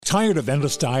Tired of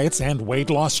endless diets and weight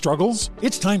loss struggles?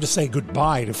 It's time to say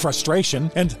goodbye to frustration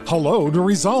and hello to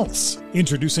results.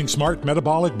 Introducing Smart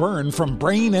Metabolic Burn from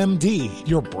Brain MD,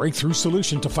 your breakthrough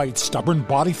solution to fight stubborn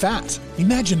body fat.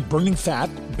 Imagine burning fat,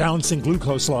 balancing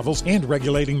glucose levels, and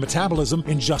regulating metabolism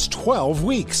in just 12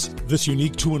 weeks. This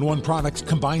unique 2-in-1 product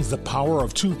combines the power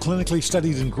of 2 clinically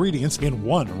studied ingredients in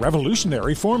one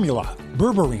revolutionary formula.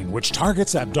 Berberine, which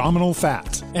targets abdominal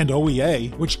fat, and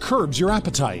OEA, which curbs your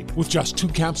appetite. With just 2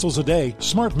 capsules a day,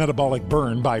 Smart Metabolic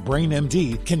Burn by Brain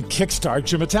MD can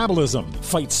kickstart your metabolism,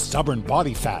 fight stubborn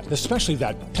body fat, especially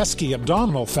that pesky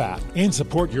abdominal fat, and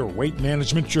support your weight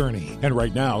management journey. And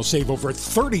right now, save over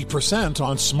 30%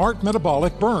 on Smart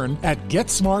Metabolic Burn at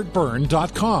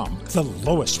GetSmartBurn.com. The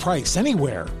lowest price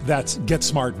anywhere. That's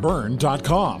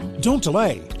GetSmartBurn.com. Don't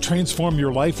delay. Transform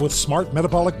your life with Smart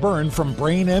Metabolic Burn from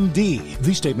Brain MD.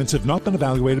 These statements have not been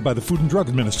evaluated by the Food and Drug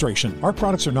Administration. Our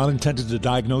products are not intended to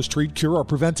diagnose, treat, cure, or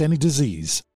prevent any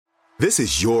disease. This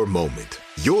is your moment,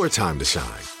 your time to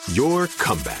shine, your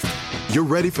comeback. You're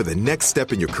ready for the next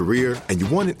step in your career, and you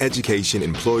want an education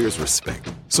employers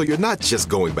respect. So you're not just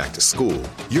going back to school,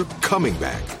 you're coming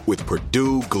back with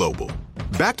Purdue Global.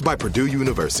 Backed by Purdue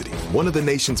University, one of the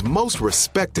nation's most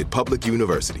respected public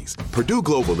universities, Purdue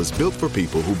Global is built for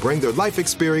people who bring their life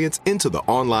experience into the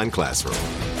online classroom.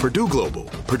 Purdue Global,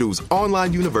 Purdue's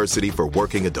online university for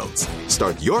working adults.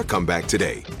 Start your comeback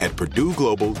today at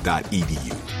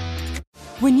purdueglobal.edu.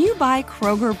 When you buy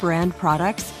Kroger brand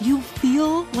products, you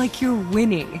feel like you're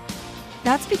winning.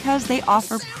 That's because they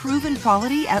offer proven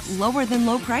quality at lower than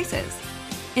low prices.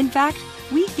 In fact,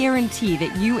 we guarantee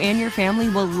that you and your family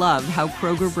will love how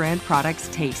Kroger brand products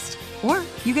taste, or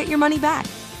you get your money back.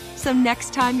 So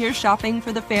next time you're shopping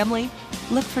for the family,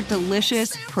 look for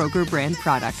delicious Kroger brand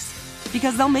products,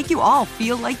 because they'll make you all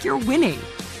feel like you're winning.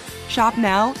 Shop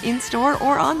now, in-store,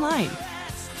 or online.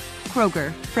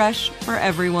 Kroger, fresh for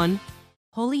everyone.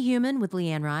 Holy Human with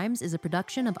Leanne Rimes is a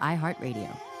production of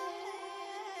iHeartRadio.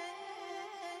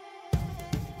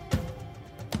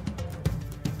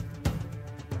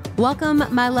 Welcome,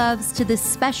 my loves, to this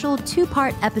special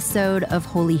 2-part episode of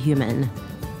Holy Human.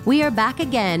 We are back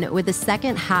again with the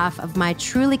second half of my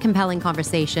truly compelling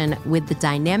conversation with the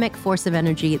dynamic force of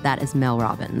energy that is Mel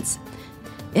Robbins.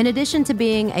 In addition to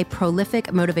being a prolific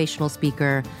motivational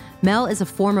speaker, Mel is a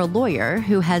former lawyer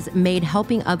who has made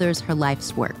helping others her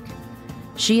life's work.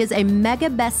 She is a mega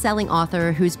best-selling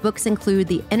author whose books include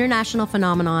the international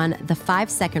phenomenon The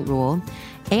 5-Second Rule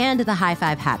and The High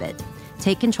Five Habit.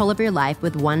 Take control of your life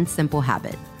with one simple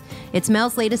habit. It's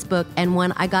Mel's latest book and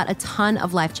one I got a ton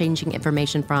of life-changing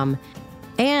information from.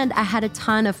 And I had a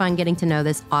ton of fun getting to know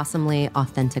this awesomely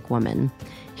authentic woman.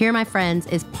 Here, my friends,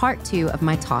 is part 2 of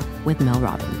my talk with Mel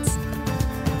Robbins.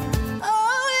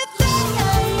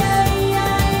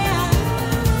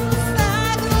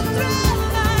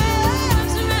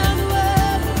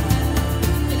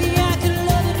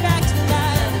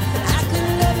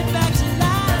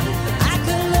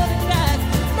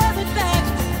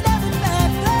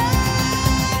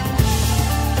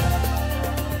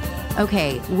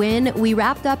 Okay, when we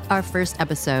wrapped up our first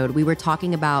episode, we were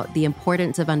talking about the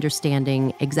importance of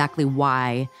understanding exactly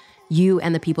why you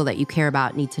and the people that you care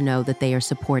about need to know that they are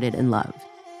supported and loved.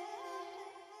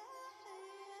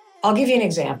 I'll give you an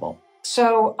example.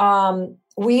 So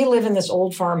we live in this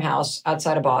old farmhouse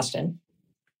outside of Boston.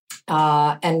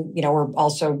 And, you know, we're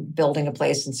also building a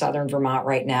place in southern Vermont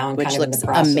right now. And which kind looks of in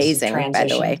the process amazing, of by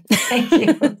the way. Thank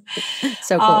you.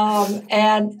 So cool.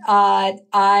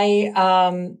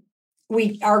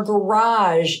 Our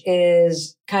garage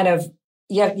is kind of,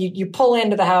 you pull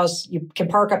into the house, you can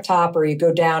park up top or you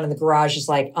go down and the garage is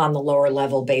like on the lower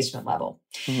level, basement level.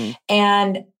 Mm-hmm.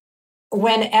 And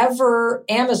whenever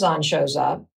Amazon shows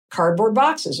up, cardboard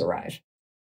boxes arrive.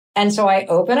 And so I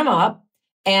open them up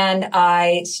and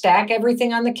I stack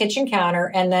everything on the kitchen counter.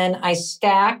 And then I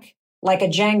stack like a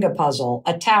Jenga puzzle,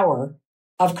 a tower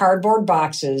of cardboard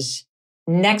boxes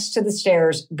next to the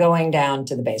stairs going down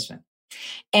to the basement.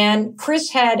 And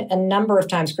Chris had a number of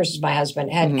times, Chris is my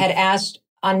husband, had asked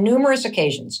on numerous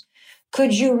occasions,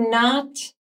 could you not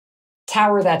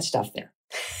tower that stuff there?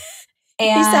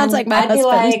 And he sounds like my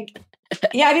husband.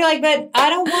 I'd be like, but I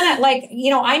don't want to, like, you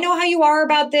know, I know how you are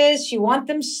about this. You want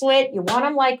them slit. You want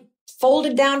them like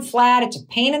folded down flat. It's a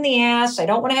pain in the ass. I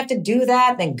don't want to have to do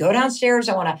that. Then go downstairs.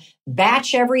 I want to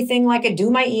batch everything like I do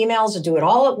my emails. I'll do it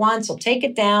all at once. I'll take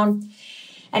it down.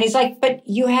 And he's like, but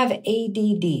you have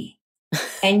ADD.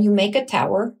 And you make a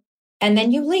tower and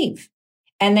then you leave.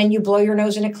 And then you blow your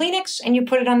nose in a Kleenex and you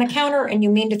put it on the counter and you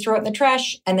mean to throw it in the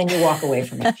trash and then you walk away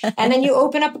from it. And then you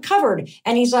open up a cupboard.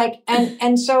 And he's like,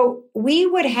 and so we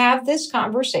would have this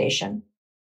conversation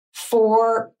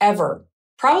forever,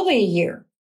 probably a year.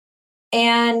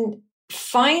 And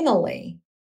finally,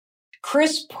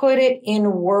 Chris put it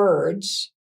in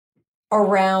words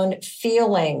around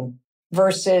feeling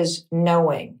versus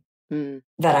knowing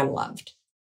that I'm loved.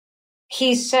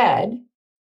 He said,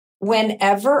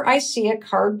 whenever I see a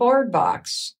cardboard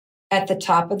box at the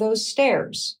top of those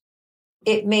stairs,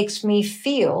 it makes me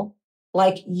feel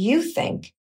like you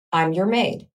think I'm your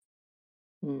maid.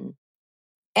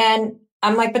 And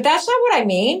I'm like, but that's not what I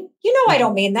mean. You know, I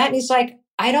don't mean that. And he's like,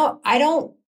 I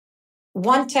don't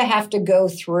want to have to go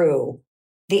through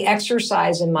the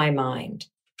exercise in my mind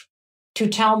to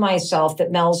tell myself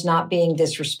that Mel's not being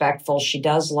disrespectful. She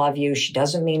does love you. She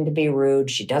doesn't mean to be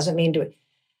rude. She doesn't mean to.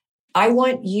 I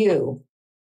want you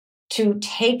to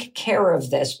take care of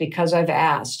this because I've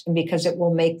asked and because it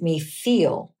will make me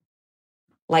feel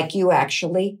like you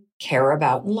actually care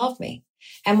about and love me.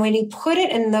 And when he put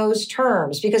it in those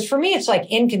terms, because for me, it's like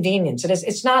inconvenience.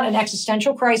 It's not an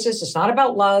existential crisis. It's not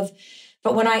about love.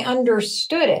 But when I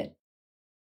understood it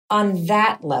on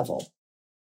that level,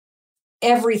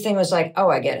 everything was like, oh,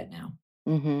 I get it now.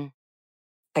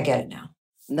 I get it now.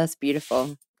 That's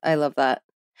beautiful. I love that.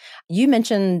 You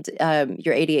mentioned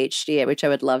your ADHD, which I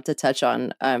would love to touch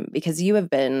on because you've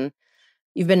been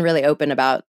really open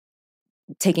about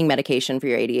taking medication for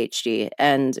your ADHD,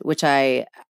 and which I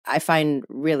find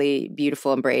really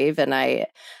beautiful and brave. And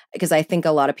because I think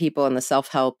a lot of people in the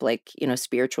self-help, like,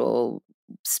 spiritual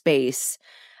space,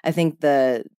 I think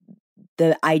the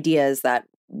idea is that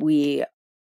we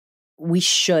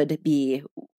shouldn't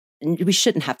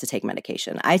have to take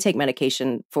medication. I take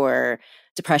medication for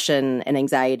depression and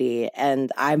anxiety,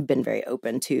 and I've been very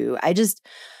open to,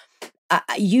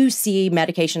 you see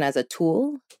medication as a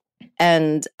tool,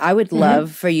 and I would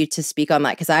love for you to speak on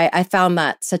that, because I found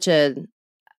that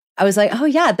I was like, oh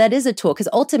yeah, that is a tool. Because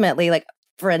ultimately, like,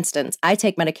 for instance, I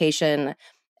take medication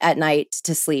at night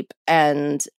to sleep,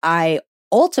 and I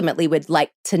ultimately would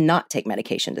like to not take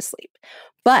medication to sleep.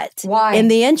 But why? In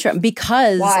the interim,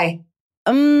 because why?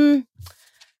 I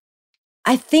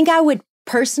think I would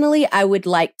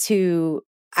like to,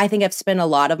 I think I've spent a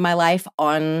lot of my life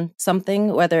on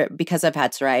something, whether because I've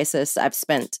had psoriasis, I've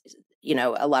spent,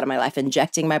 a lot of my life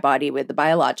injecting my body with the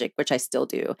biologic, which I still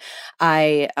do.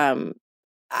 I've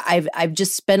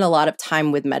just spent a lot of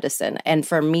time with medicine. And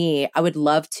for me, I would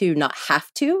love to not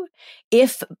have to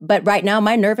but right now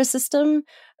my nervous system,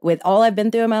 with all I've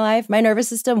been through in my life, my nervous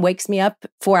system wakes me up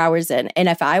 4 hours in. And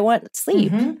if I want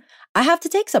sleep, I have to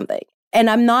take something.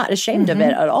 And I'm not ashamed of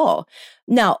it at all.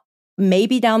 Now,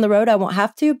 maybe down the road I won't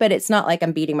have to, but it's not like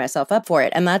I'm beating myself up for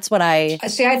it. And that's what I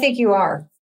think you are.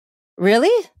 Really?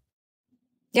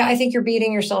 Yeah, I think you're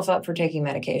beating yourself up for taking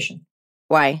medication.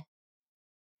 Why?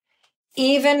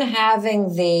 Even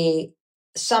having the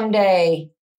someday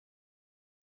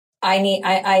I'm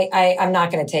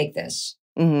not going to take this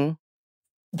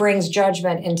brings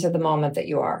judgment into the moment that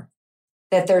you are.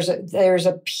 That there's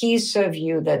a piece of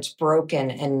you that's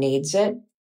broken and needs it.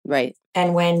 Right.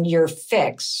 And when you're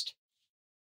fixed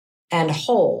and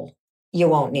whole, you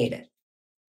won't need it.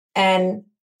 And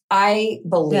I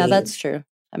believe... Yeah, that's true.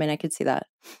 I mean, I could see that.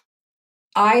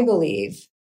 I believe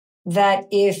that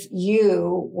if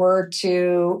you were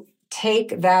to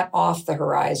take that off the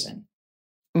horizon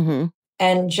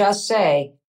and just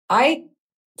say, I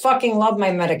fucking love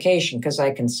my medication because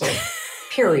I can sleep,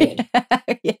 period.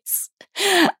 Yes.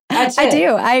 That's I it. do.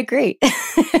 I agree.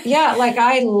 Yeah, like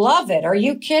I love it. Are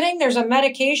you kidding? There's a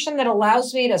medication that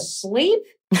allows me to sleep?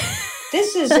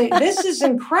 This is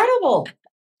incredible.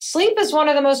 Sleep is one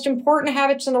of the most important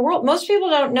habits in the world. Most people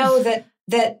don't know that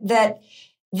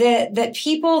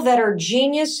people that are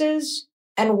geniuses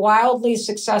and wildly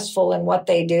successful in what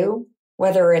they do,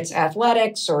 whether it's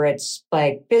athletics or it's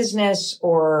like business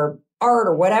or art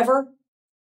or whatever,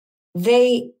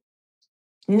 they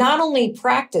not only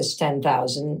practice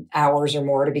 10,000 hours or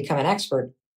more to become an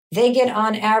expert, they get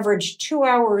on average 2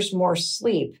 hours more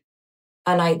sleep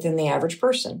a night than the average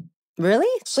person. Really?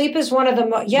 Sleep is one of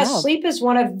the sleep is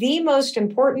one of the most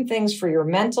important things for your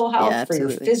mental health, for your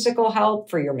physical health,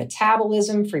 for your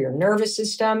metabolism, for your nervous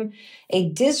system. A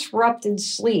disrupted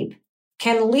sleep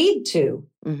can lead to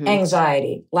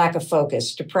anxiety, lack of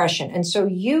focus, depression. And so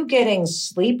you getting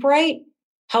sleep right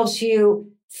helps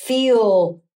you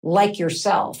feel like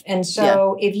yourself. And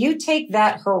so if you take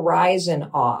that horizon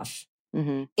off,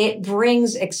 it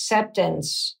brings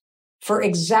acceptance for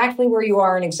exactly where you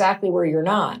are and exactly where you're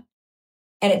not.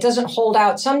 And it doesn't hold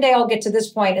out. Someday I'll get to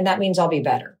this point and that means I'll be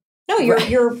better. No,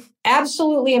 you're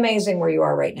absolutely amazing where you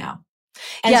are right now.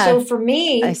 And so for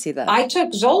me, I see that. I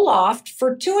took Zoloft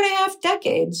for 2.5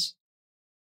 decades.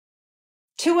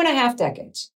 2.5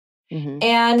 decades.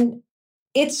 And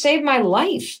it saved my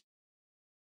life.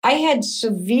 I had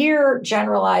severe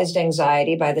generalized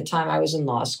anxiety by the time I was in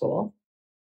law school.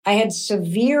 I had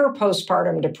severe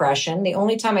postpartum depression. The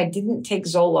only time I didn't take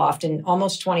Zoloft in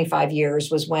almost 25 years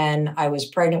was when I was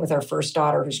pregnant with our first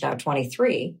daughter, who's now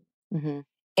 23. Mm-hmm.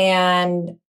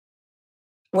 And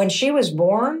when she was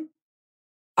born,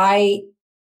 I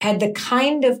had the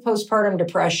kind of postpartum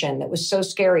depression that was so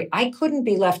scary. I couldn't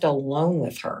be left alone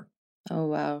with her. Oh,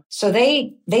 wow. So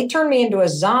they turned me into a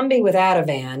zombie with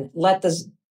Ativan,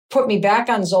 put me back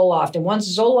on Zoloft. And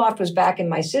once Zoloft was back in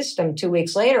my system, 2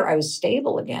 weeks later, I was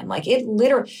stable again. Like it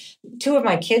literally, 2 of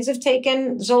my kids have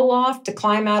taken Zoloft to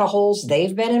climb out of holes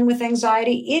they've been in with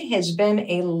anxiety. It has been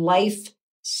a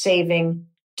life-saving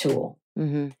tool.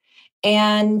 Mm-hmm.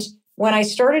 And when I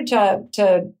started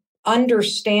to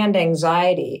understand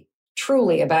anxiety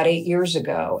truly about 8 years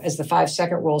ago, as the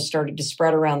 5-second rule started to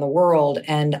spread around the world,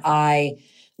 and I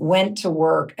went to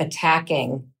work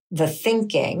attacking the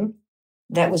thinking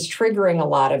that was triggering a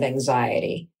lot of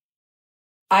anxiety,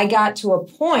 I got to a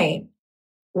point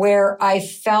where I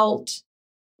felt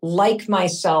like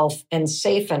myself and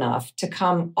safe enough to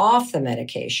come off the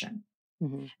medication.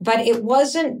 Mm-hmm. But it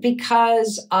wasn't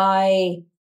because I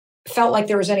felt like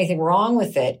there was anything wrong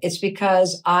with it. It's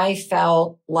because I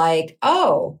felt like,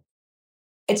 oh,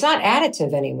 it's not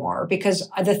additive anymore, because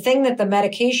the thing that the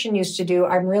medication used to do,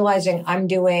 I'm realizing I'm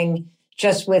doing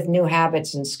just with new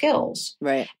habits and skills.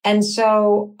 Right. And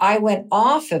so I went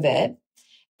off of it.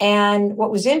 And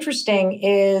what was interesting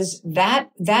is that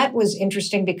was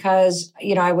interesting because,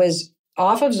 I was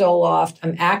off of Zoloft.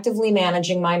 I'm actively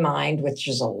managing my mind, which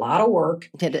is a lot of work.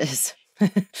 It is.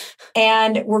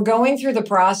 And we're going through the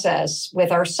process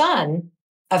with our son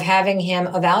of having him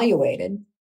evaluated,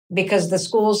 because the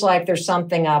school's like, there's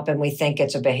something up and we think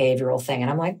it's a behavioral thing.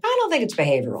 And I'm like, I don't think it's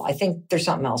behavioral. I think there's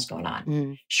something else going on.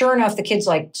 Mm. Sure enough, the kid's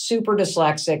like super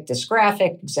dyslexic,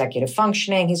 dysgraphic, executive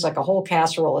functioning. He's like a whole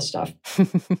casserole of stuff.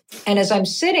 And as I'm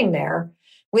sitting there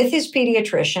with his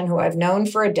pediatrician, who I've known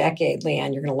for a decade,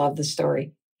 Leanne, you're going to love this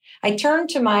story. I turn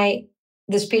to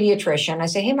this pediatrician. I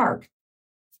say, hey, Mark,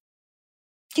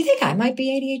 do you think I might be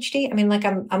ADHD? I mean, like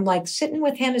I'm like sitting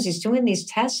with him as he's doing these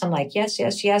tests. I'm like, yes,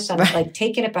 yes, yes. I'm like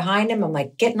taking it behind him. I'm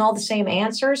like getting all the same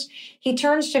answers. He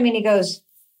turns to me and he goes,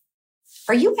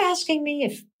 are you asking me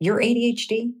if you're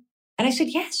ADHD? And I said,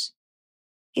 yes.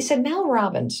 He said, Mel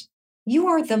Robbins, you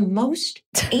are the most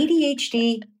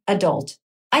ADHD adult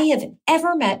I have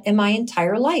ever met in my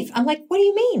entire life. I'm like, what do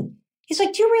you mean? He's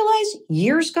like, do you realize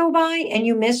years go by and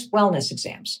you miss wellness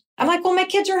exams? I'm like, well, my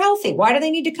kids are healthy. Why do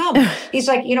they need to come? He's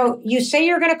like, you say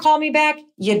you're going to call me back.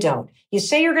 You don't. You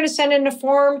say you're going to send in a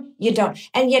form. You don't.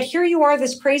 And yet here you are,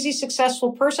 this crazy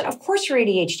successful person. Of course you're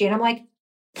ADHD. And I'm like,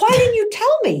 why didn't you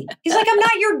tell me? He's like, I'm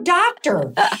not your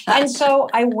doctor. And so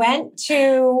I went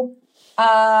to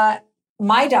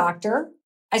my doctor.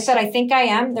 I said, I think I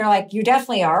am. They're like, you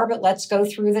definitely are, but let's go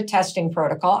through the testing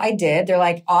protocol. I did. They're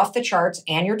like, off the charts,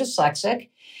 and you're dyslexic.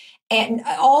 And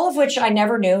all of which I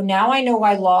never knew. Now I know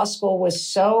why law school was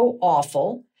so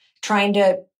awful, trying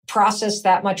to process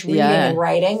that much reading and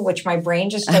writing, which my brain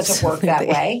just doesn't work that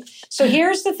way. So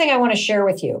here's the thing I want to share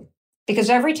with you, because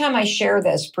every time I share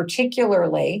this,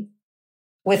 particularly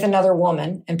with another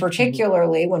woman, and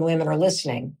particularly when women are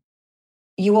listening,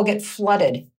 you will get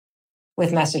flooded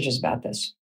with messages about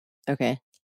this. Okay.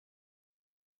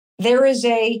 There is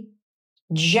a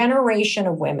generation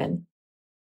of women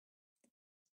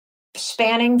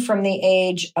spanning from the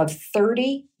age of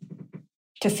 30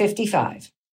 to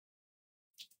 55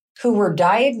 who were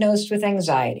diagnosed with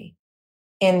anxiety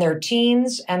in their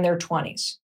teens and their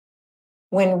 20s,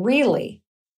 when really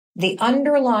the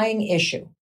underlying issue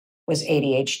was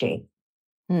ADHD.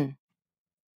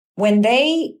 When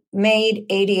they made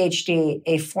ADHD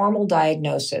a formal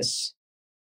diagnosis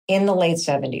in the late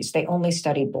 70s, they only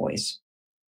studied boys.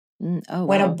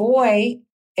 When a boy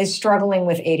is struggling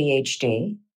with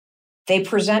ADHD, they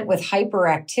present with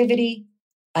hyperactivity,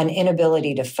 an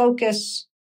inability to focus.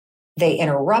 They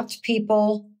interrupt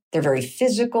people. They're very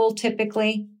physical,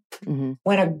 typically. Mm-hmm.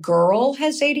 When a girl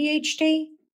has ADHD,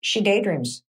 she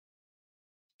daydreams.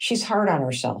 She's hard on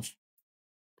herself.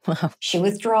 Wow. She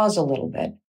withdraws a little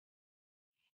bit.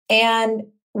 And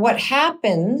what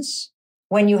happens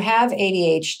when you have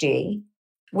ADHD,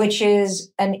 which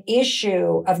is an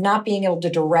issue of not being able to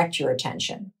direct your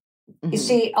attention. Mm-hmm. You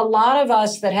see, a lot of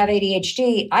us that have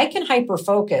ADHD, I can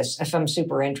hyper-focus if I'm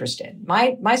super interested.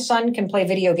 My son can play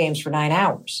video games for 9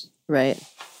 hours. Right.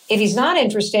 If he's not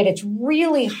interested, it's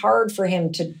really hard for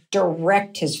him to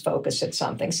direct his focus at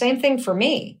something. Same thing for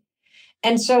me.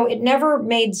 And so it never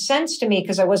made sense to me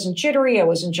because I wasn't jittery. I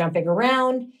wasn't jumping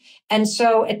around. And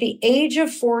so at the age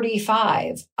of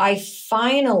 45, I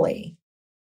finally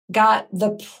got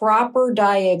the proper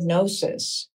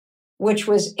diagnosis, which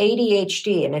was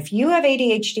ADHD. And if you have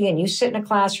ADHD and you sit in a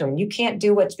classroom, you can't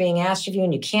do what's being asked of you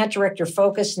and you can't direct your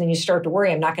focus, and then you start to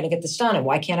worry, I'm not going to get this done. And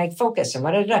why can't I focus?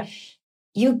 And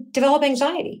you develop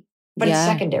anxiety, but it's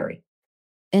secondary.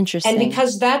 Interesting. And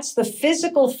because that's the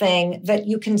physical thing that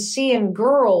you can see in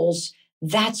girls,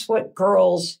 that's what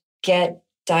girls get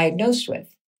diagnosed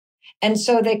with. And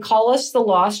so they call us the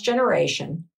lost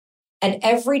generation. And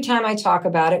every time I talk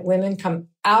about it, women come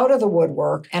out of the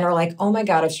woodwork and are like, oh my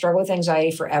God, I've struggled with anxiety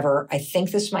forever. I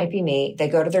think this might be me. They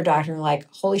go to their doctor and are like,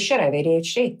 holy shit, I have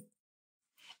ADHD.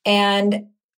 And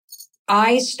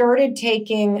I started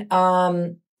taking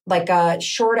like a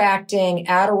short acting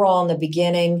Adderall in the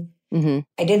beginning. Mm-hmm.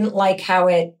 I didn't like how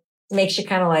it makes you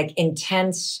kind of like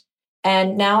intense.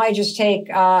 And now I just take,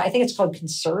 I think it's called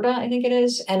Concerta, I think it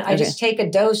is. And I just take a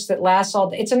dose that lasts all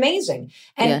day. It's amazing.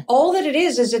 And all that it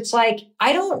is it's like,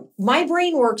 my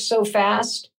brain works so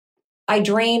fast. I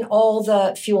drain all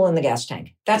the fuel in the gas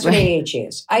tank. That's what ADHD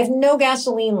is. I have no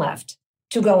gasoline left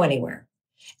to go anywhere.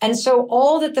 And so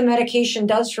all that the medication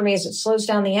does for me is it slows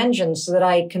down the engine so that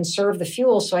I conserve the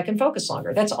fuel so I can focus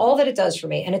longer. That's all that it does for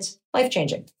me. And it's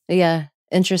life-changing. Yeah.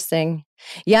 Interesting.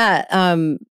 Yeah.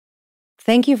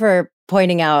 Thank you for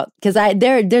pointing out, because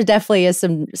there definitely is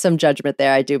some judgment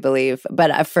there, I do believe,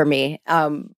 but for me,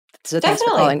 so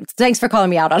thanks for calling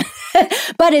me out on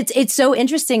it. But it's so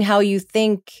interesting how you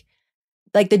think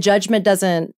like the judgment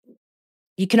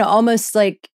you can almost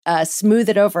like smooth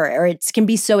it over, or it can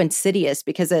be so insidious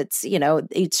because it's,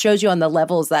 it shows you on the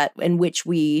levels in which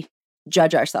we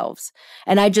judge ourselves.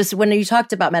 And when you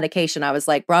talked about medication, I was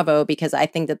like, bravo, because I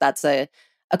think that's a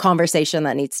conversation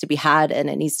that needs to be had and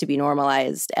it needs to be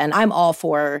normalized. And I'm all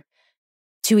for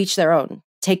to each their own.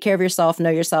 Take care of yourself, know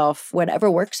yourself, whatever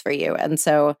works for you. And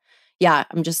so, yeah,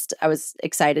 I was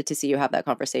excited to see you have that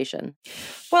conversation.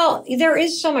 Well, there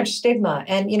is so much stigma.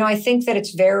 And, I think that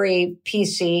it's very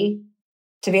PC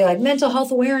to be like mental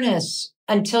health awareness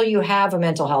until you have a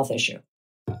mental health issue.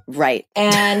 Right.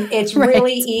 And it's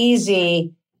really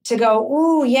easy to go,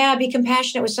 ooh, yeah, be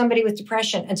compassionate with somebody with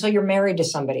depression until you're married to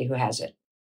somebody who has it.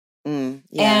 And,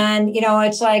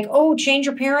 it's like, oh, change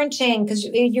your parenting because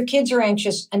your kids are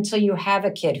anxious until you have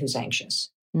a kid who's anxious.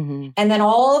 Mm-hmm. And then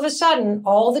all of a sudden,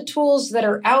 all the tools that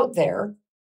are out there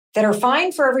that are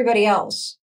fine for everybody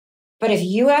else. But if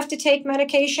you have to take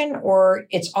medication or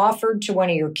it's offered to one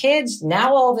of your kids,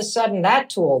 now all of a sudden that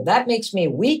tool, that makes me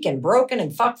weak and broken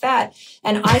and fuck that.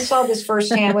 And I saw this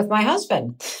firsthand with my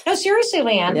husband. No, seriously,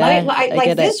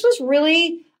 Leanne, this was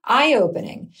really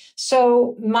eye-opening.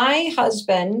 So my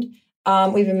husband,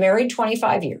 we've been married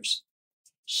 25 years.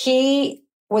 He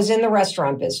was in the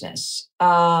restaurant business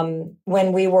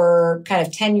when we were kind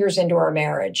of 10 years into our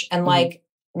marriage. And like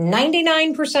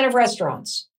 99% of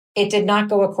restaurants, it did not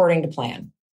go according to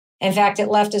plan. In fact, it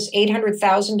left us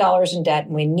 $800,000 in debt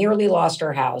and we nearly lost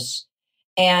our house.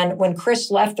 And when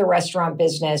Chris left the restaurant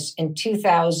business in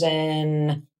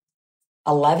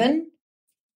 2011,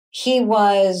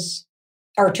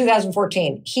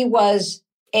 2014, he was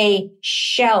a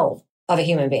shell of a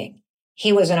human being.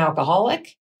 He was an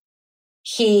alcoholic.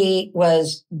 He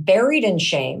was buried in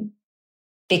shame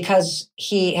because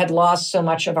he had lost so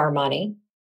much of our money.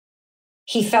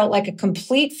 He felt like a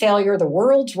complete failure, the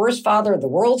world's worst father, the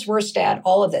world's worst dad,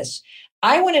 all of this.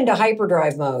 I went into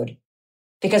hyperdrive mode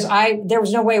because there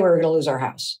was no way we were going to lose our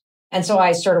house. And so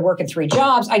I started working 3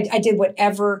 jobs. I did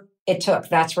whatever it took.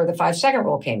 That's where the 5-second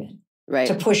rule came in. Right.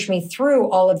 To push me through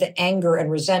all of the anger and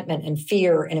resentment and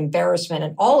fear and embarrassment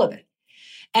and all of it.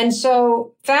 And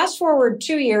so fast forward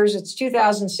 2 years, it's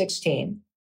 2016,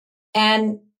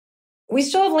 and we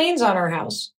still have liens on our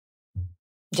house.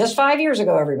 Just 5 years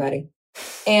ago, everybody.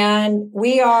 And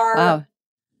we are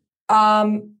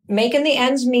making the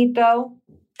ends meet, though.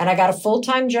 And I got a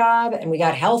full-time job and we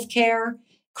got health care.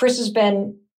 Chris has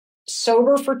been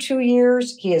sober for 2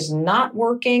 years. He is not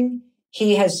working.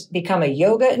 He has become a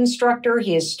yoga instructor.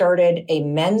 He has started a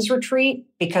men's retreat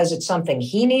because it's something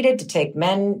he needed to take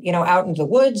men, out into the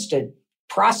woods to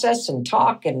process and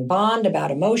talk and bond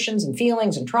about emotions and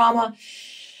feelings and trauma.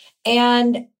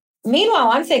 And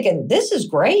meanwhile, I'm thinking, this is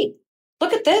great.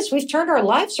 Look at this. We've turned our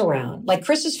lives around. Like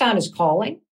Chris has found his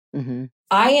calling. Mm-hmm.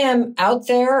 I am out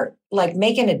there like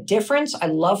making a difference. I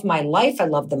love my life. I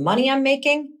love the money I'm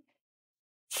making.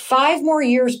 5 more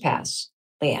years pass,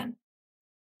 Leanne.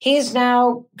 He's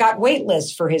now got wait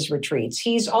lists for his retreats.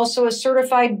 He's also a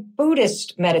certified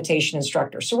Buddhist meditation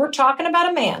instructor. So we're talking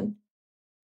about a man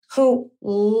who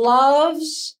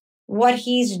loves what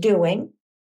he's doing.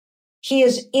 He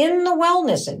is in the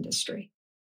wellness industry.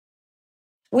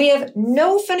 We have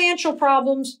no financial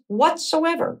problems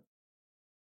whatsoever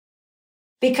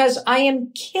because I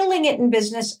am killing it in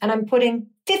business and I'm putting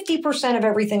 50% of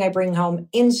everything I bring home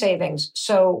in savings.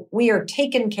 So we are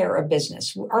taking care of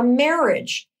business. Our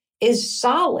marriage is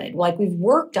solid. Like we've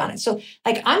worked on it. So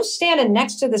like I'm standing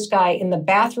next to this guy in the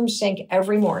bathroom sink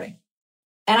every morning.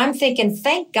 And I'm thinking,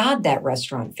 thank God that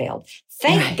restaurant failed.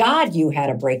 Thank God you had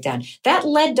a breakdown. That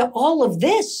led to all of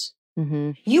this.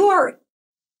 Mm-hmm.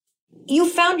 You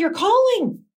found your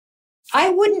calling. I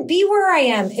wouldn't be where I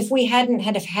am if we hadn't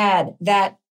had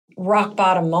that rock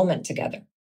bottom moment together.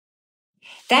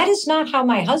 That is not how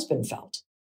my husband felt.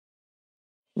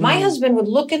 My husband would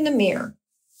look in the mirror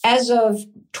as of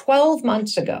 12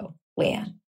 months ago,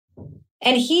 Leanne,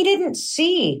 and he didn't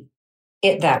see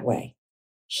it that way.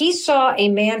 He saw a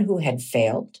man who had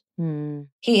failed.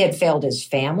 He had failed his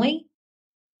family.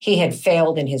 He had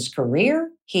failed in his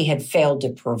career. He had failed to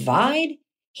provide.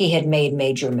 He had made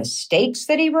major mistakes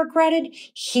that he regretted.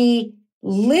 He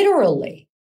literally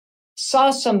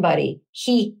saw somebody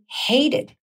he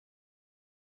hated.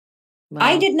 Wow.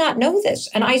 I did not know this.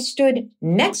 And I stood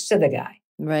next to the guy.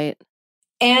 Right.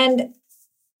 And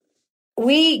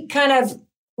we kind of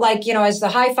like, as the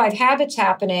high five habit's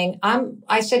happening,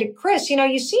 I said to Chris,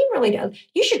 you seem really,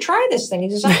 you should try this thing. He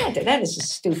says, that is the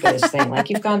stupidest thing. Like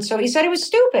you've gone he said it was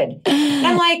stupid. And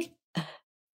I'm like,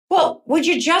 well, would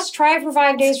you just try it for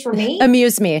 5 days for me?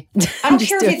 Amuse me. I don't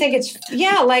care if you think it's,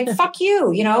 like, fuck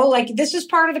you, like this is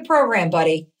part of the program,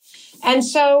 buddy. And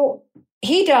so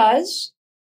he does.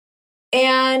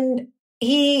 And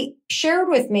he shared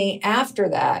with me after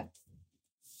that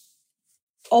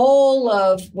all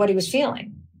of what he was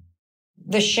feeling.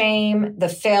 The shame, the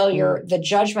failure, the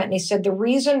judgment. And he said, the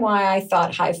reason why I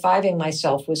thought high-fiving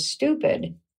myself was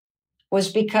stupid was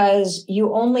because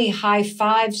you only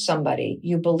high-five somebody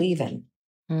you believe in.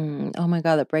 Oh my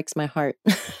God, that breaks my heart.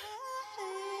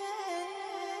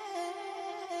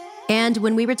 And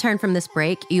when we return from this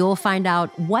break, you'll find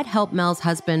out what helped Mel's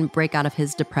husband break out of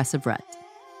his depressive rut.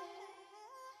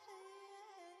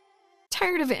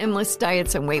 Tired of endless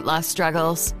diets and weight loss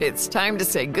struggles? It's time to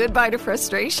say goodbye to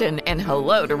frustration and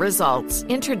hello to results.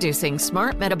 Introducing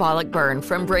Smart Metabolic Burn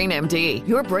from BrainMD,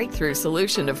 your breakthrough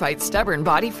solution to fight stubborn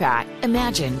body fat.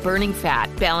 Imagine burning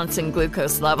fat, balancing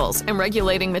glucose levels, and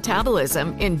regulating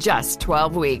metabolism in just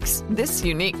 12 weeks. This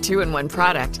unique 2-in-1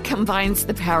 product combines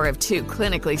the power of 2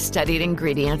 clinically studied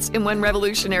ingredients in one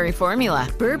revolutionary formula.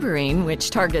 Berberine,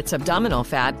 which targets abdominal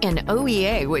fat, and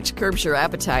OEA, which curbs your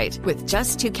appetite. With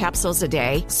just 2 capsules a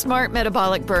day, Smart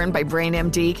Metabolic Burn by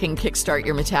BrainMD can kickstart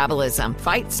your metabolism,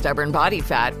 fight stubborn body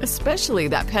fat, especially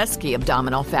that pesky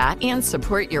abdominal fat, and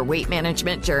support your weight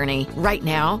management journey. Right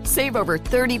now, save over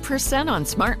 30% on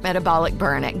Smart Metabolic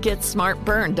Burn at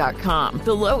GetSmartBurn.com.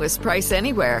 The lowest price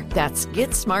anywhere. That's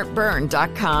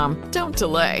GetSmartBurn.com. Don't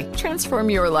delay. Transform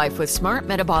your life with Smart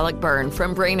Metabolic Burn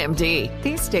from BrainMD.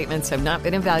 These statements have not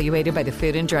been evaluated by the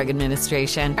Food and Drug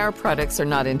Administration. Our products are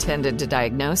not intended to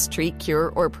diagnose, treat, cure,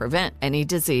 or prevent any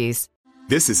disease.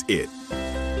 This is it.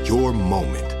 Your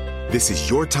moment. This is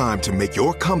your time to make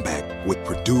your comeback with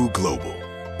Purdue Global.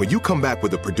 When you come back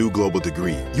with a Purdue Global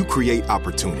degree, you create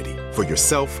opportunity for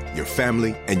yourself, your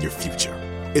family, and your future.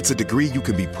 It's a degree you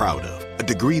can be proud of, a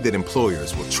degree that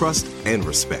employers will trust and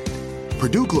respect.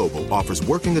 Purdue Global offers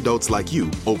working adults like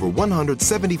you over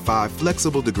 175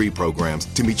 flexible degree programs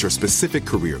to meet your specific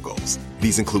career goals.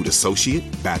 These include associate,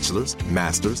 bachelor's,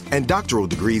 master's, and doctoral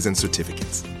degrees and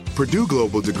certificates. Purdue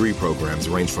Global degree programs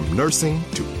range from nursing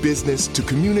to business to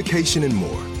communication and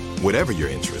more. Whatever your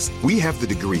interest, we have the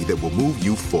degree that will move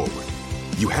you forward.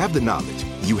 You have the knowledge,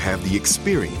 you have the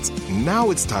experience.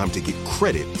 Now it's time to get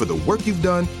credit for the work you've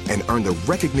done and earn the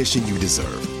recognition you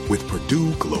deserve with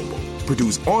Purdue Global,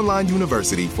 Purdue's online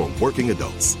university for working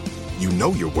adults. You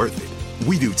know you're worth it.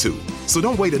 We do too. So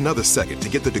don't wait another second to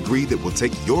get the degree that will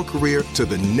take your career to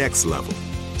the next level.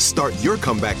 Start your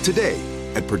comeback today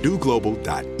at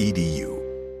purdueglobal.edu.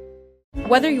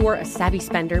 Whether you're a savvy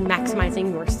spender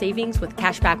maximizing your savings with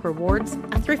cashback rewards,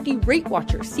 a thrifty rate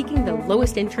watcher seeking the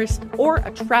lowest interest, or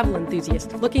a travel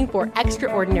enthusiast looking for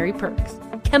extraordinary perks,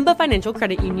 Kemba Financial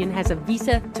Credit Union has a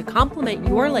visa to complement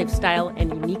your lifestyle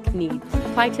and unique needs.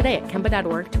 Apply today at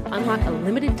Kemba.org to unlock a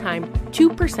limited-time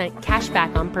 2% cash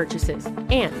back on purchases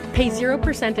and pay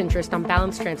 0% interest on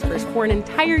balance transfers for an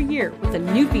entire year with a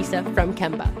new visa from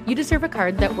Kemba. You deserve a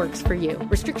card that works for you.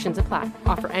 Restrictions apply.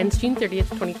 Offer ends June 30th,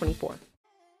 2024.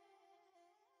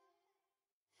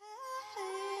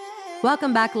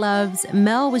 Welcome back, loves.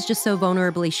 Mel was just so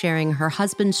vulnerably sharing her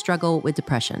husband's struggle with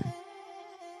depression.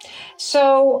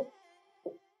 So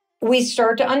we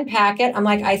start to unpack it. I'm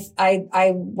like,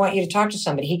 I want you to talk to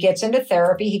somebody. He gets into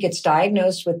therapy. He gets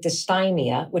diagnosed with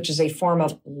dysthymia, which is a form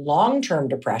of long-term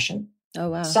depression. Oh,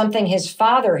 wow. Something his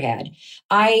father had.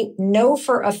 I know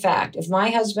for a fact, if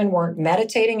my husband weren't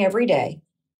meditating every day,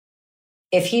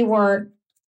 if he weren't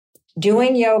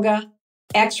doing yoga,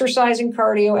 exercising,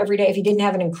 cardio every day, if he didn't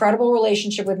have an incredible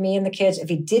relationship with me and the kids, if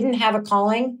he didn't have a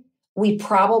calling, we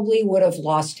probably would have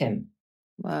lost him.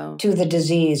 Wow. To the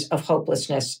disease of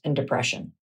hopelessness and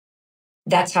depression.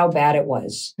 That's how bad it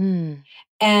was.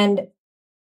 And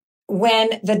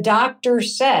when the doctor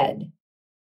said,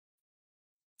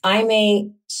 I'm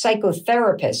a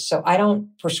psychotherapist, so I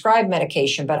don't prescribe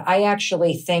medication, but I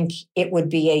actually think it would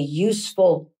be a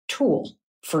useful tool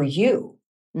for you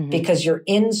because you're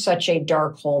in such a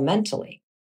dark hole mentally.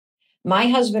 My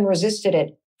husband resisted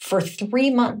it for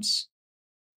 3 months.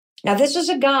 Now, this is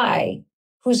a guy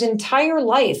whose entire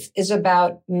life is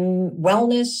about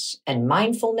wellness and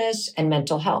mindfulness and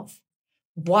mental health.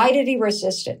 Why did he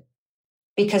resist it?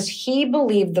 Because he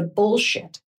believed the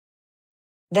bullshit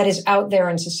that is out there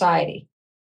in society,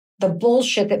 the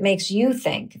bullshit that makes you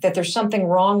think that there's something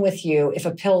wrong with you if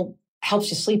a pill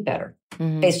helps you sleep better,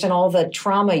 based on all the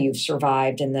trauma you've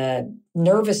survived and the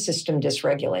nervous system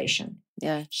dysregulation.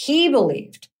 Yeah. He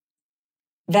believed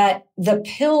that the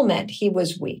pill meant he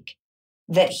was weak,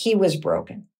 that he was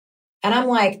broken. And I'm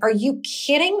like, are you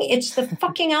kidding? It's the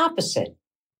fucking opposite.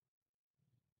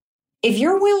 If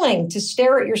you're willing to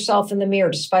stare at yourself in the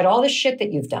mirror, despite all the shit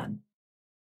that you've done,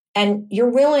 and you're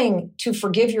willing to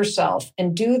forgive yourself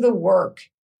and do the work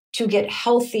to get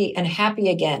healthy and happy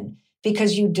again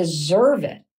because you deserve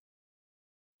it,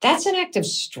 that's an act of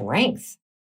strength.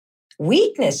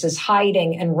 Weakness is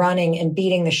hiding and running and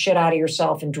beating the shit out of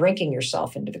yourself and drinking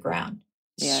yourself into the ground.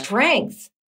 Yeah. Strength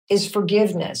is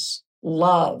forgiveness,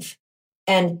 love,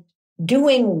 and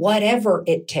doing whatever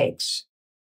it takes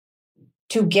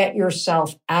to get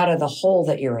yourself out of the hole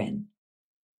that you're in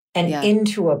and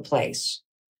into a place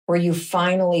where you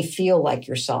finally feel like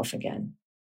yourself again.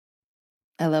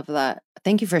 I love that.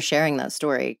 Thank you for sharing that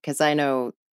story, because I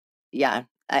know,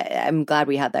 I'm glad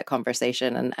we had that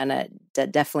conversation, and it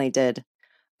definitely did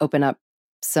open up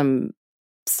some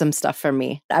stuff for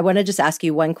me. I want to just ask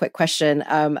you one quick question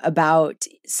about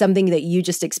something that you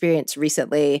just experienced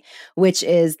recently, which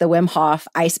is the Wim Hof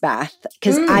ice bath.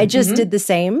 Because I just did the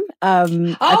same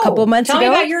a couple months ago. Tell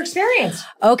me about your experience.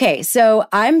 Okay, so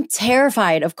I'm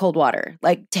terrified of cold water,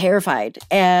 like terrified.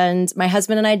 And my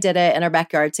husband and I did it in our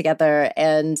backyard together.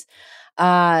 And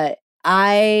Now,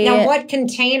 what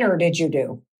container did you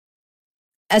do?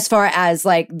 As far as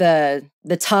like the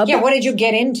tub? Yeah, what did you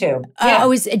get into? I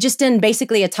was just in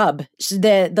basically a tub.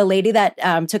 The lady that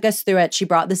took us through it, she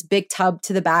brought this big tub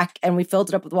to the back and we filled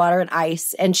it up with water and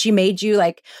ice. And she made you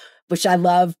like, which I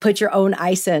love, put your own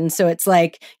ice in. So it's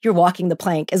like you're walking the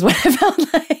plank is what I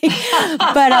felt like.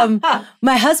 But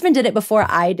my husband did it before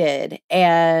I did.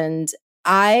 And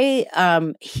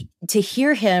to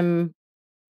hear him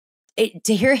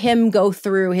go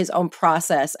through his own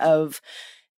process of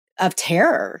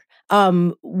terror.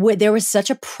 There was such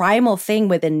a primal thing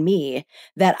within me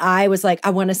that I was like, I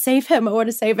want to save him. I want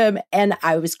to save him. And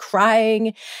I was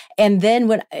crying. And then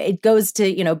when it goes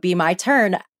to, be my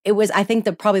turn, it was, I think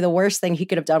probably the worst thing he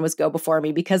could have done was go before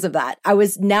me because of that. I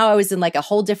was in like a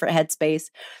whole different headspace.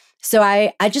 So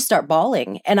I just start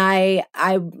bawling, and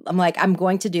I'm like, I'm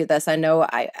going to do this. I know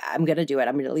I'm going to do it.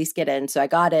 I'm going to at least get in. So I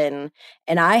got in,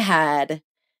 and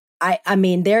I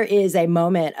mean, there is a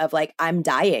moment of like, I'm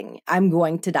dying. I'm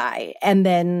going to die. And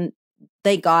then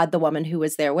thank God the woman who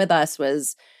was there with us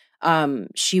was,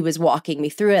 she was walking me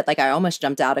through it. Like I almost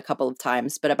jumped out a couple of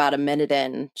times, but about a minute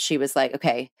in, she was like,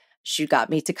 okay, she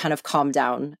got me to kind of calm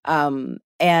down.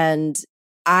 And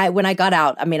when I got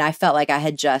out, I mean, I felt like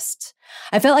I just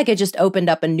opened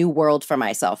up a new world for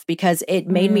myself, because it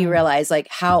made me realize like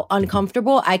how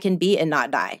uncomfortable I can be and not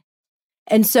die.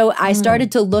 And so I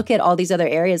started to look at all these other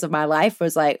areas of my life,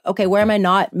 was like, okay, where am I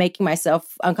not making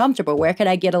myself uncomfortable? Where could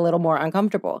I get a little more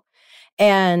uncomfortable?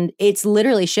 And it's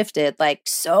literally shifted like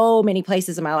so many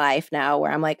places in my life now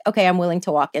where I'm like, okay, I'm willing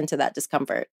to walk into that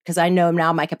discomfort, because I know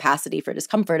now my capacity for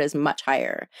discomfort is much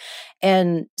higher.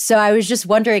 And so I was just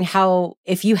wondering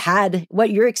what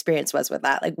your experience was with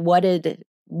that. Like what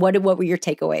were your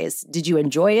takeaways? Did you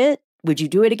enjoy it? Would you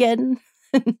do it again?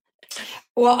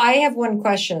 Well, I have one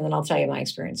question, and then I'll tell you my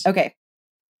experience. Okay.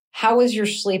 How was your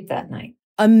sleep that night?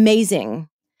 Amazing.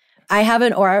 I have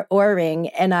an Oura ring,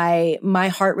 and my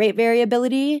heart rate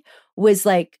variability was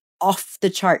like off the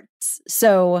charts.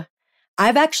 So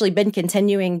I've actually been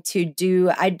continuing to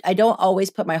do, I don't always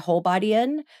put my whole body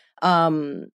in.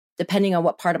 depending on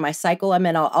what part of my cycle I'm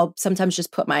in, I'll sometimes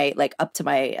just put my like up to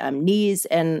my knees,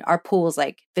 and our pool is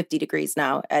like 50 degrees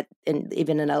now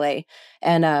even in LA.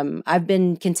 And I've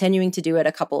been continuing to do it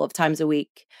a couple of times a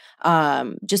week,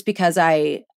 just because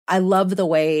I love the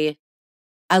way,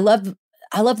 I love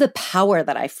the power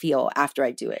that I feel after I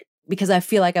do it, because I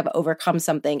feel like I've overcome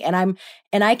something, and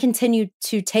I continue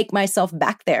to take myself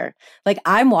back there. Like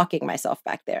I'm walking myself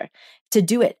back there to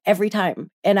do it every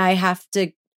time. And I have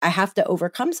to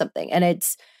overcome something. And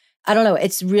I don't know,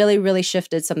 it's really, really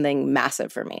shifted something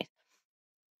massive for me.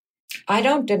 I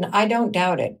don't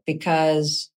doubt it,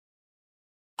 because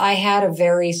I had a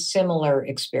very similar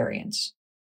experience.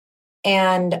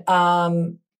 And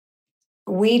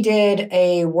we did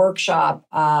a workshop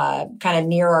kind of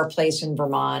near our place in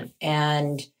Vermont,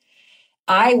 and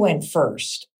I went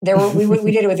first.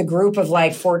 We did it with a group of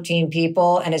like 14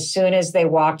 people, and as soon as they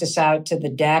walked us out to the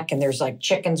deck, and there's like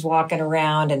chickens walking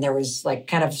around, and there was like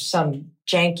kind of some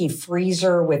janky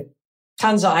freezer with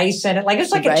tons of ice in it. Like, it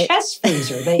was like a chest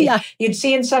freezer that you'd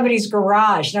see in somebody's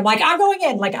garage. And I'm like, I'm going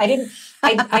in. Like,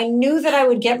 I knew that I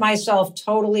would get myself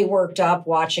totally worked up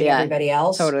watching everybody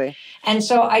else. Totally. And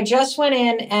so I just went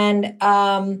in,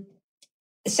 and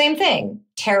same thing,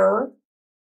 terror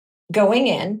going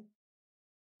in.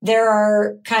 There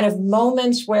are kind of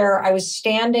moments where I was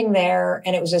standing there,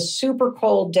 and it was a super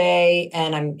cold day,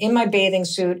 and I'm in my bathing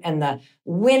suit, and the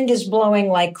wind is blowing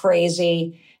like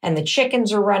crazy, and the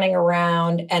chickens are running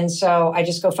around. And so I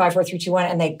just go 5, 4, 3, 2, 1,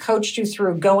 and they coached you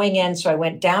through going in. So I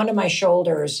went down to my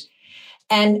shoulders,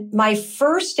 and my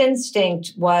first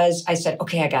instinct was, I said,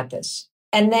 okay, I got this.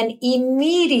 And then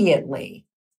immediately,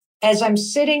 as I'm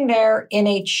sitting there in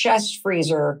a chest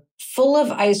freezer full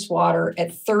of ice water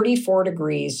at 34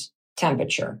 degrees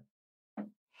temperature,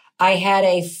 I had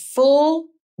a full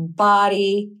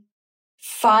body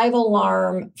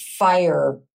 5-alarm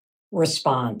fire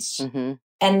response. Mm-hmm.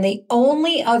 And the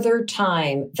only other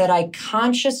time that I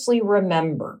consciously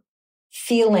remember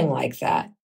feeling like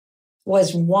that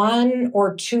was 1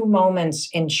 or 2 moments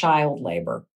in child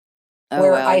labor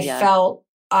where I felt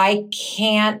I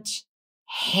can't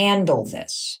handle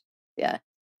this. Yeah.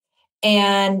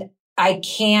 And I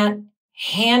can't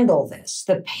handle this.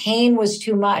 The pain was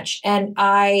too much. And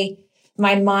my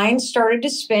mind started to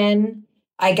spin.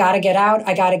 I got to get out.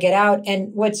 I got to get out.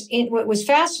 And what was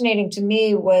fascinating to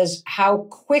me was how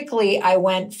quickly I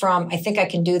went from, I think I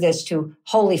can do this, to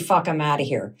holy fuck, I'm out of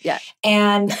here. Yeah.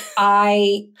 And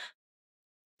I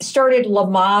started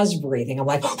Lamaze breathing. I'm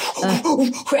like,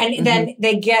 and then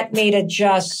they get me to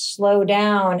just slow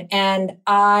down. And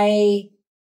I,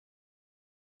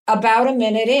 about a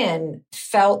minute in,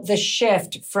 felt the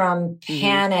shift from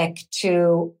panic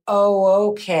to, oh,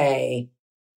 okay,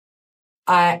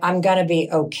 I'm going to be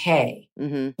okay.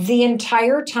 Mm-hmm. The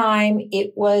entire time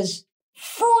it was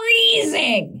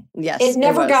freezing. Yes, it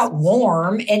never got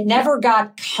warm. It never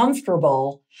got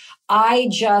comfortable. I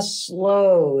just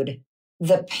slowed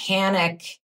the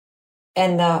panic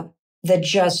and the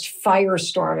just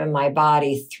firestorm in my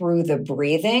body through the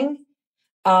breathing.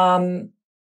 And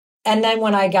then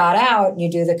when I got out, you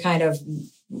do the kind of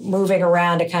moving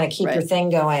around to kind of keep your thing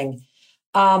going.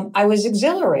 I was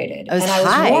exhilarated and I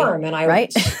was warm, and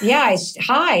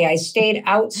I stayed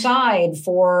outside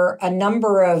for a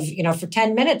number of, for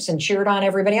 10 minutes and cheered on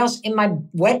everybody else in my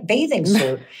wet bathing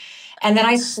suit. And then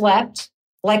I slept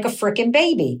like a frickin'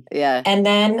 baby. Yeah. And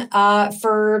then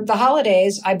for the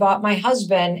holidays, I bought my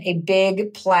husband a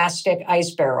big plastic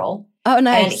ice barrel. Oh,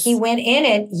 nice. And he went in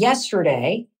it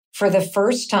yesterday for the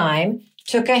first time,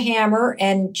 took a hammer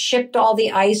and chipped all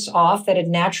the ice off that had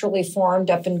naturally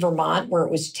formed up in Vermont where it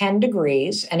was 10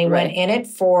 degrees. And he went in it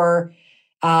for,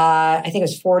 I think it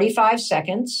was 45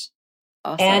 seconds.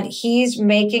 Awesome. And he's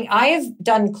I have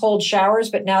done cold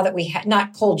showers, but now that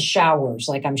not cold showers,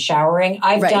 like I'm showering,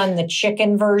 I've done the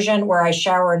chicken version where I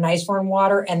shower in nice warm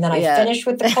water and then I finish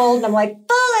with the cold and I'm like,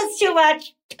 oh, that's too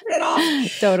much. Turn it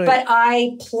off. Totally. But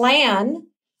I plan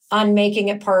on making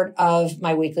it part of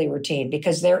my weekly routine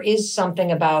because there is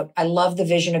something about, I love the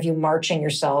vision of you marching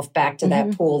yourself back to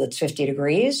that pool that's 50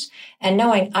 degrees and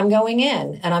knowing I'm going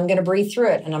in and I'm going to breathe through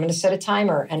it and I'm going to set a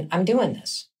timer and I'm doing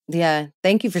this. Yeah.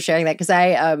 Thank you for sharing that. Because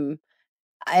I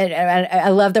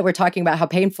love that we're talking about how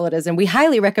painful it is and we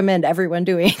highly recommend everyone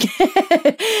doing.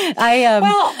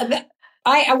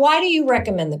 Why do you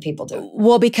recommend that people do it?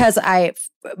 Well, because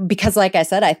like I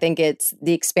said, I think it's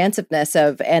the expansiveness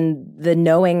and the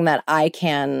knowing that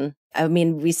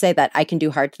we say that I can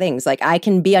do hard things. Like I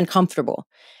can be uncomfortable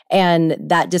and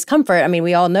that discomfort,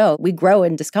 we all know we grow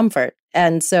in discomfort.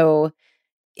 And so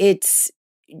it's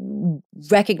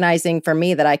recognizing for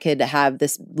me that I could have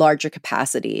this larger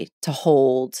capacity to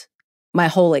hold my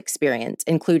whole experience,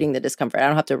 including the discomfort. I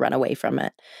don't have to run away from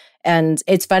it. And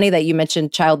it's funny that you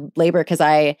mentioned child labor, because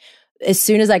as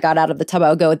soon as I got out of the tub, I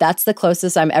would go, that's the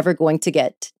closest I'm ever going to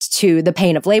get to the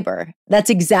pain of labor. That's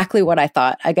exactly what I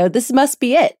thought. I go, this must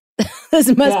be it.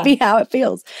 This must be how it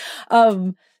feels.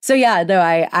 So yeah, no,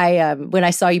 I when I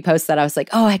saw you post that, I was like,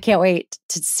 oh, I can't wait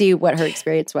to see what her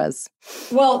experience was.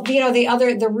 Well,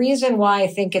 the reason why I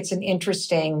think it's an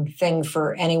interesting thing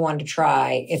for anyone to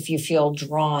try, if you feel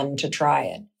drawn to try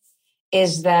it,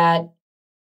 is that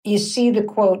you see the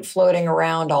quote floating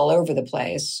around all over the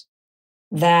place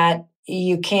that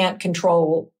you can't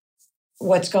control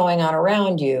what's going on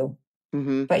around you,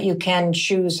 but you can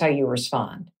choose how you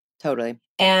respond. Totally.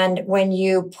 And when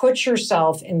you put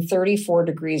yourself in 34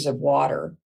 degrees of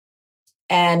water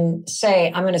and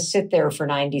say, I'm going to sit there for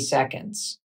 90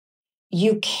 seconds,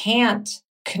 you can't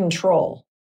control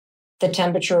the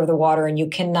temperature of the water, and you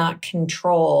cannot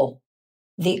control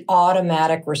the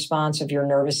automatic response of your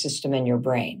nervous system and your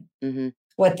brain.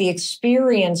 What the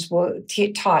experience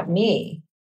taught me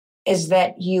is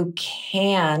that you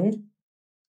can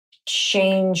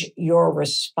change your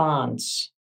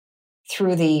response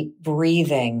through the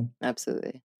breathing.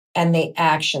 Absolutely. And the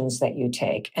actions that you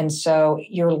take. And so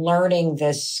you're learning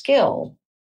this skill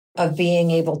of being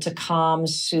able to calm,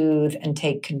 soothe, and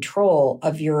take control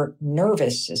of your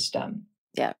nervous system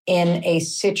in a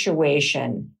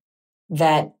situation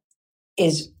that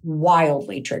is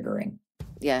wildly triggering.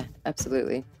 Yeah,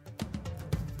 absolutely.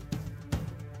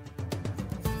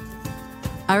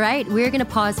 All right, we're going to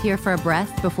pause here for a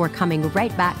breath before coming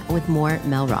right back with more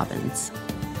Mel Robbins.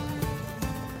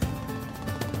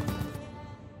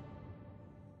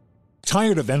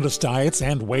 Tired of endless diets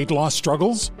and weight loss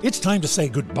struggles? It's time to say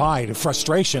goodbye to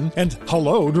frustration and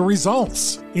hello to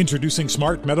results. Introducing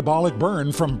Smart Metabolic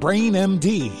Burn from Brain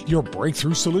MD, your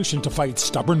breakthrough solution to fight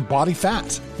stubborn body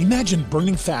fat. Imagine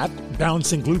burning fat,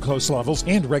 balancing glucose levels,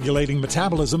 and regulating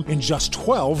metabolism in just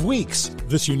 12 weeks.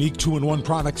 This unique 2-in-1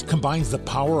 product combines the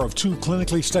power of 2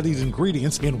 clinically studied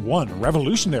ingredients in one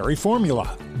revolutionary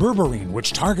formula. Berberine,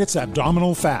 which targets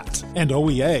abdominal fat, and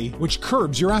OEA, which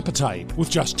curbs your appetite. With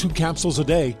just 2 capsules a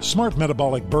day, Smart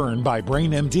Metabolic Burn by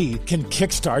Brain MD can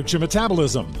kickstart your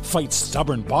metabolism, fight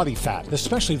stubborn body fat,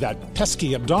 especially that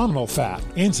pesky abdominal fat,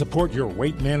 and support your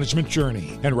weight management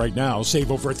journey. And right now,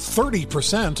 save over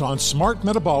 30% on Smart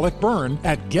Metabolic Burn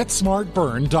at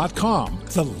GetSmartBurn.com.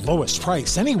 The lowest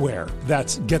price anywhere.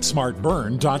 That's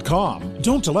GetSmartBurn.com.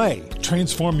 Don't delay.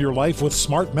 Transform your life with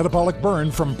Smart Metabolic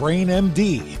Burn from Brain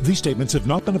MD. These statements have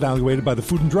not been evaluated by the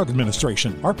Food and Drug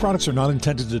Administration. Our products are not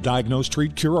intended to diagnose,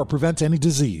 treat, cure, or prevent any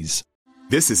disease.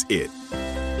 This is it.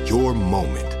 Your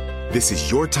moment. This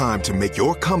is your time to make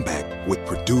your comeback with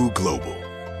Purdue Global.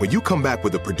 When you come back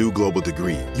with a Purdue Global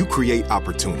degree, you create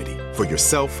opportunity for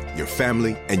yourself, your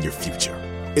family, and your future.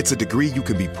 It's a degree you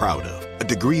can be proud of, a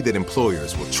degree that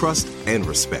employers will trust and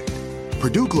respect.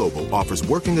 Purdue Global offers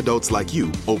working adults like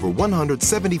you over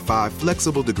 175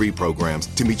 flexible degree programs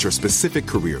to meet your specific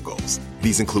career goals.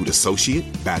 These include associate,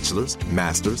 bachelor's,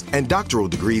 master's, and doctoral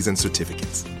degrees and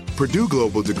certificates. Purdue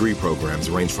Global degree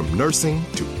programs range from nursing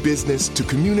to business to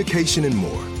communication and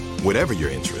more. Whatever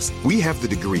your interest, we have the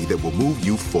degree that will move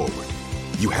you forward.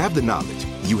 You have the knowledge,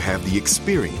 you have the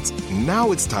experience.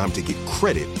 Now it's time to get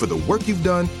credit for the work you've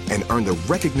done and earn the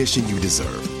recognition you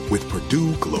deserve with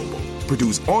Purdue Global,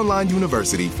 Purdue's online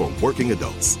university for working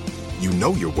adults. You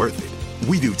know you're worth it.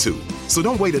 We do too. So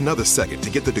don't wait another second to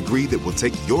get the degree that will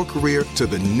take your career to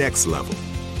the next level.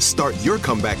 Start your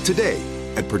comeback today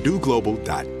at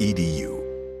purdueglobal.edu.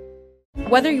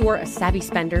 Whether you're a savvy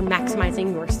spender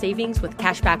maximizing your savings with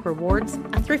cashback rewards,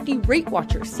 a thrifty rate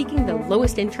watcher seeking the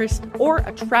lowest interest, or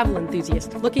a travel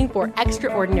enthusiast looking for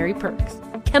extraordinary perks,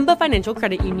 Kemba Financial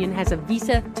Credit Union has a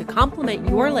visa to complement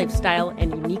your lifestyle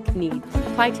and unique needs.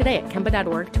 Apply today at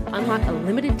Kemba.org to unlock a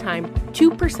limited time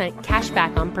 2% cash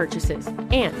back on purchases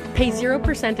and pay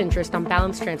 0% interest on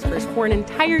balance transfers for an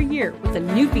entire year with a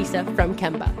new visa from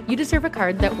Kemba. You deserve a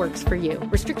card that works for you.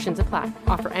 Restrictions apply.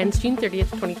 Offer ends June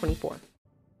 30th, 2024.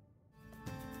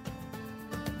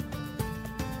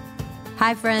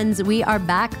 Hi, friends. We are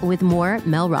back with more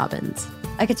Mel Robbins.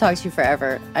 I could talk to you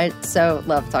forever. I so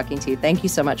love talking to you. Thank you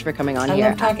so much for coming on here. I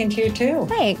love talking to you too.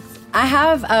 Thanks. I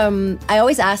have, I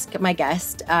always ask my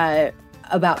guest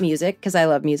about music because I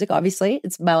love music, obviously.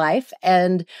 It's my life.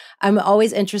 And I'm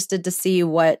always interested to see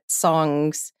what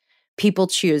songs people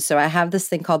choose. So I have this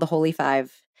thing called the Holy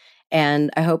Five. And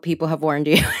I hope people have warned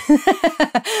you.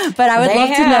 But I would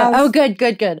love to know. Oh,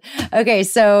 good. Okay,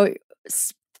 so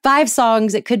 5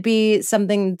 songs. It could be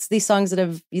something, these songs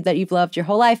that you've loved your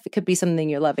whole life. It could be something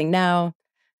you're loving now.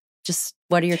 Just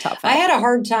what are your top 5? I had a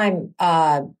hard time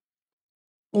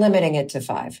limiting it to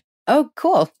 5. Oh,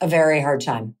 cool. A very hard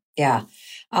time. Yeah.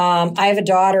 I have a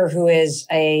daughter who is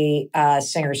a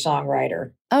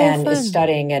singer-songwriter and is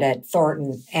studying it at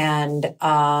Thornton. And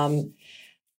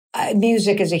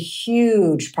music is a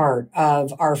huge part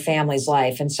of our family's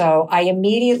life. And so I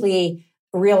immediately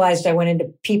realized I went into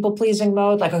people-pleasing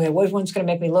mode. Like, okay, which one's going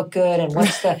to make me look good? And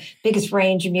what's the biggest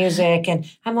range of music? And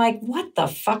I'm like, what the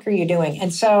fuck are you doing?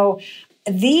 And so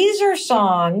these are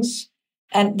songs,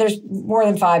 and there's more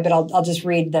than 5, but I'll just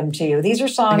read them to you. These are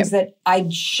songs that I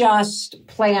just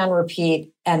play on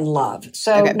repeat and love.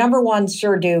 So number 1,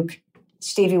 Sir Duke,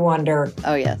 Stevie Wonder.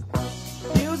 Oh, yeah.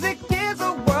 Music is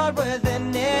a world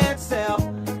within itself,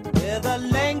 with a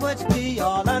language we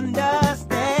all understand.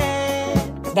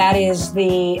 That is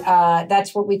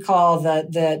that's what we call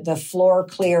the floor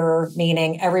clearer,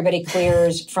 meaning everybody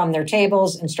clears from their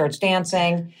tables and starts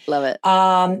dancing. Love it.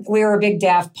 We are a big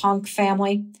Daft Punk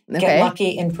family. Get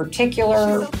Lucky in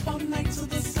particular.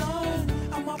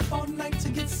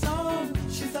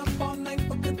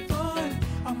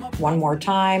 One More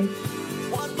Time.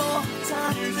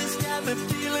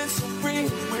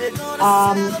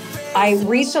 I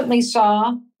recently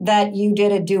saw that you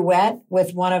did a duet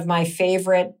with one of my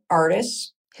favorite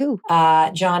artists. Who?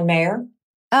 John Mayer.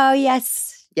 Oh,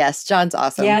 yes. Yes, John's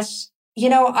awesome. Yes. You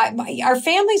know, our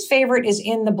family's favorite is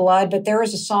In the Blood, but there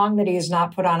is a song that he has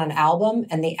not put on an album,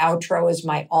 and the outro is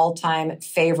my all-time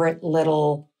favorite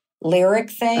little lyric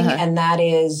thing, and that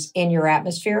is In Your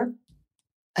Atmosphere.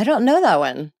 I don't know that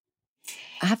one.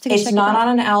 I have to go check it out. It's not on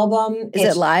an album. Is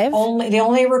it live? The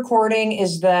only recording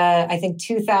is I think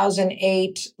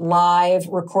 2008 live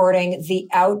recording. The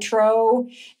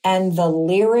outro and the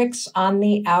lyrics on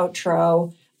the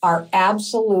outro are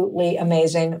absolutely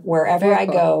amazing. Wherever I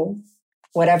go,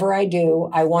 whatever I do,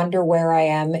 I wonder where I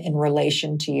am in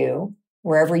relation to you.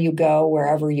 Wherever you go,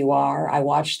 wherever you are, I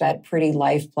watch that pretty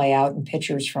life play out in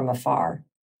pictures from afar.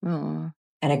 Aww.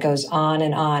 And it goes on.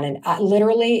 And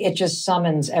literally, it just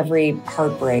summons every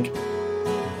heartbreak.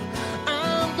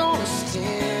 I'm gonna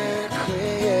stand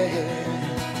clear.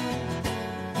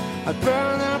 I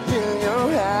burn up in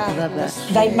your eyes. I love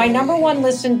that. My number 1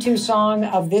 listened to song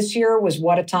of this year was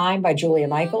What a Time by Julia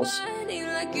Michaels.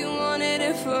 Like you wanted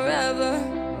it forever.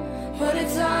 What a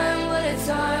time, what a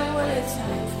time, what a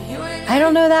time. I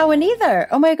don't know that one either.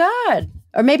 Oh my God.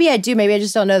 Or maybe I do. Maybe I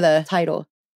just don't know the title.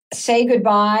 Say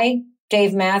Goodbye,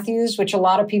 Dave Matthews, which a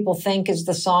lot of people think is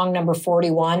the song number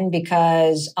 41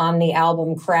 because on the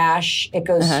album Crash, it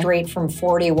goes straight from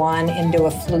 41 into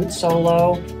a flute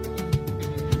solo.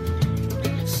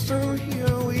 So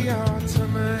here we are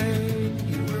tonight,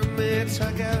 you and me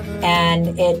together.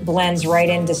 And it blends right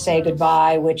into Say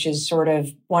Goodbye, which is sort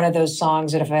of one of those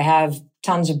songs that if I have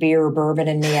tons of beer or bourbon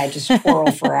in me, I just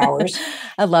twirl for hours.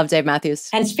 I love Dave Matthews.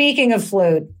 And speaking of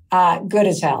flute, good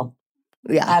as hell.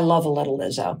 Yeah. I love a little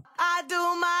Lizzo. I do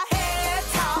my head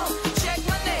talk, check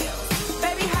my nails.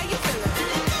 Baby, how you feeling?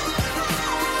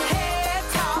 Head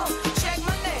talk, check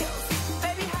my nails.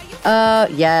 Baby, how you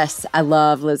feeling? Yes. I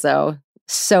love Lizzo.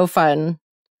 So fun.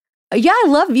 Yeah,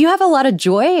 you have a lot of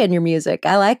joy in your music.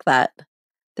 I like that.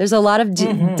 There's a lot of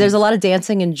there's a lot of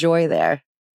dancing and joy there.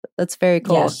 That's very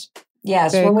cool.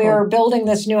 Yes. Very when we cool. were building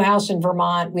this new house in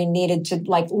Vermont, we needed to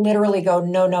literally go,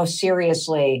 no,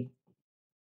 seriously.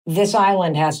 This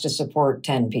island has to support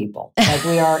 10 people. Like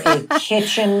we are a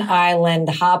kitchen island,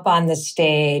 hop on the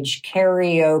stage,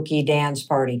 karaoke dance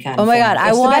party kind of thing. Oh my God.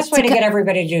 It's the best way to get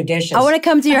everybody to do dishes. I want to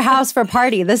come to your house for a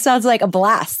party. This sounds like a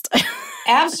blast.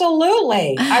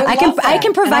 Absolutely. I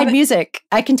can provide music.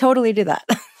 I can totally do that.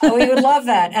 We would love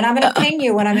that. And I'm going to ping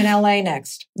you when I'm in LA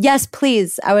next. Yes,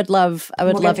 please. I would love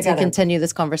to continue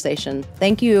this conversation.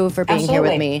 Thank you for being here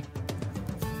with me.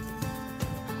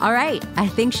 All right. I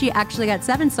think she actually got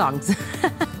 7 songs.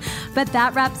 But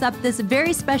that wraps up this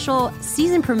very special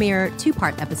season premiere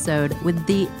 2-part episode with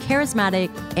the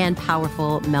charismatic and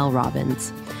powerful Mel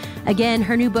Robbins. Again,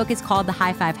 her new book is called The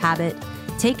High Five Habit.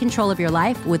 Take control of your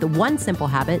life with one simple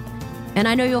habit. And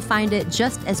I know you'll find it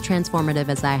just as transformative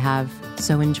as I have.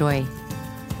 So enjoy.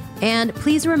 And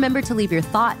please remember to leave your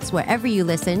thoughts wherever you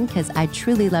listen, because I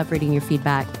truly love reading your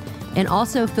feedback. And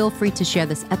also feel free to share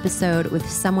this episode with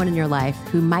someone in your life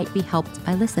who might be helped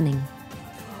by listening.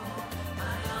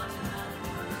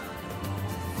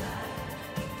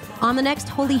 On the next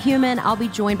Holy Human, I'll be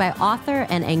joined by author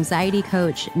and anxiety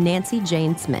coach Nancy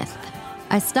Jane Smith.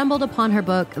 I stumbled upon her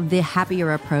book, The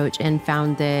Happier Approach, and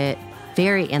found it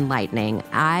very enlightening.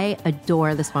 I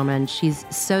adore this woman. She's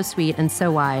so sweet and so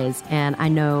wise, and I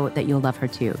know that you'll love her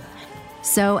too.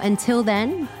 So until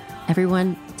then,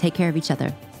 everyone, take care of each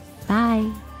other.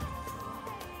 Bye.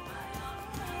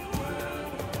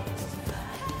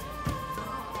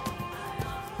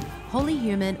 Wholly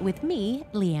Human with me,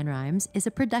 Leanne Rimes, is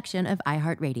a production of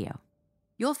iHeartRadio.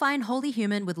 You'll find Wholly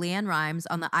Human with Leanne Rimes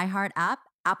on the iHeart app,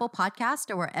 Apple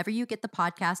Podcast, or wherever you get the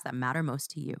podcasts that matter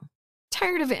most to you.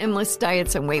 Tired of endless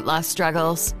diets and weight loss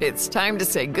struggles? It's time to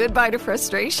say goodbye to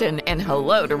frustration and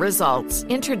hello to results.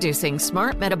 Introducing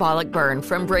Smart Metabolic Burn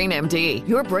from BrainMD,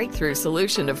 your breakthrough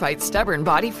solution to fight stubborn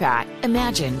body fat.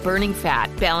 Imagine burning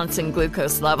fat, balancing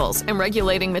glucose levels, and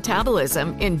regulating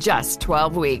metabolism in just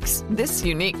 12 weeks. This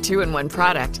unique 2-in-1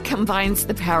 product combines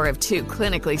the power of 2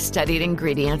 clinically studied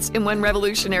ingredients in one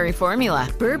revolutionary formula.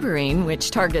 Berberine,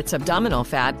 which targets abdominal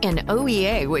fat, and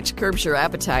OEA, which curbs your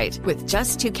appetite. With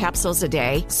just 2 capsules a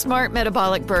day, Smart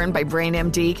Metabolic Burn by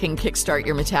BrainMD can kickstart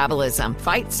your metabolism,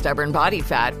 fight stubborn body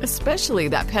fat, especially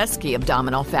that pesky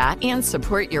abdominal fat, and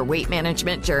support your weight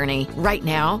management journey. Right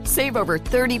now, save over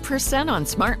 30% on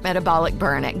Smart Metabolic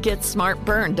Burn at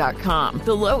GetSmartBurn.com.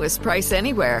 The lowest price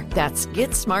anywhere. That's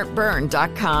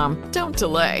GetSmartBurn.com. Don't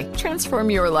delay. Transform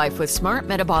your life with Smart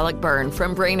Metabolic Burn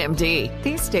from BrainMD.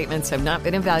 These statements have not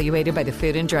been evaluated by the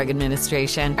Food and Drug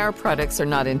Administration. Our products are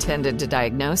not intended to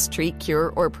diagnose, treat,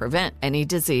 cure, or prevent any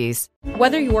disease.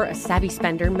 Whether you're a savvy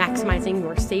spender maximizing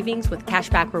your savings with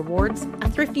cashback rewards, a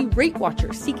thrifty rate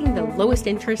watcher seeking the lowest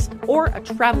interest, or a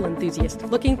travel enthusiast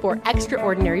looking for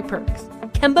extraordinary perks,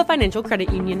 Kemba Financial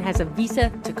Credit Union has a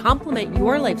visa to complement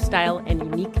your lifestyle and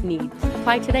unique needs.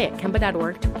 Apply today at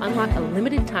Kemba.org to unlock a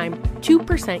limited time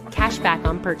 2% cash back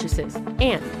on purchases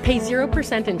and pay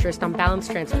 0% interest on balance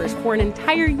transfers for an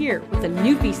entire year with a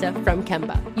new visa from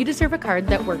Kemba. You deserve a card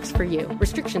that works for you.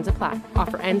 Restrictions apply.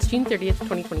 Offer ends June 30th,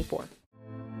 2024.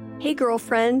 Hey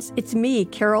girlfriends, it's me,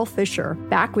 Carol Fisher,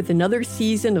 back with another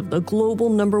season of the global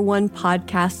 #1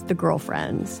 podcast, The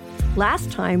Girlfriends.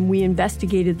 Last time, we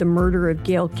investigated the murder of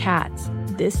Gail Katz.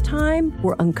 This time,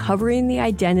 we're uncovering the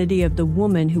identity of the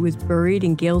woman who was buried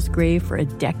in Gail's grave for a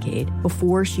decade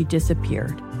before she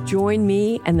disappeared. Join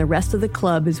me and the rest of the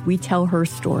club as we tell her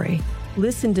story.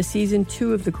 Listen to Season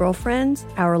 2 of The Girlfriends,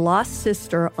 Our Lost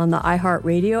Sister on the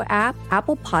iHeartRadio app,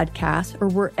 Apple Podcasts, or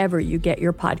wherever you get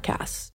your podcasts.